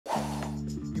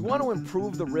You want to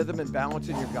improve the rhythm and balance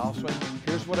in your golf swing?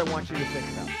 Here's what I want you to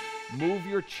think about. Move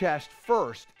your chest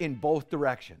first in both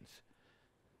directions.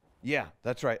 Yeah,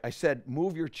 that's right. I said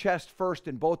move your chest first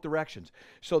in both directions.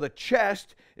 So the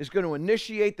chest is going to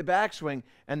initiate the backswing,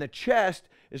 and the chest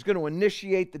is going to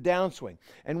initiate the downswing.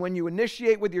 And when you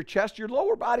initiate with your chest, your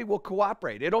lower body will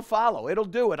cooperate. It'll follow. It'll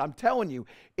do it. I'm telling you,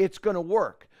 it's going to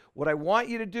work. What I want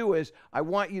you to do is I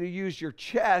want you to use your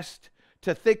chest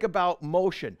to think about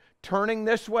motion, turning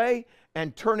this way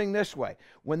and turning this way.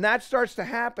 When that starts to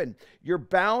happen, your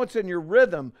balance and your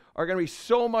rhythm are going to be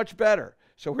so much better.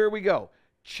 So here we go.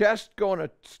 Chest going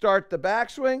to start the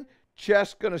backswing,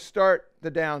 chest going to start the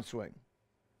downswing.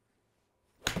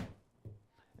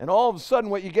 And all of a sudden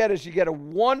what you get is you get a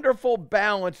wonderful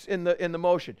balance in the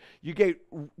motion. You get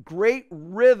great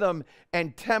rhythm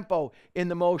and tempo in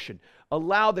the motion.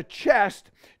 Allow the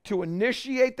chest to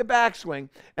initiate the backswing,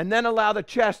 and then allow the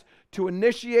chest to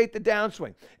initiate the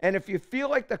downswing. And if you feel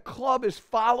like the club is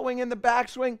following in the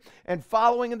backswing and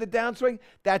following in the downswing,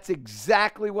 that's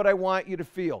exactly what I want you to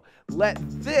feel. Let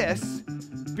this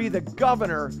be the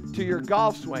governor to your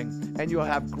golf swing, and you'll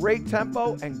have great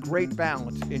tempo and great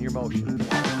balance in your motion.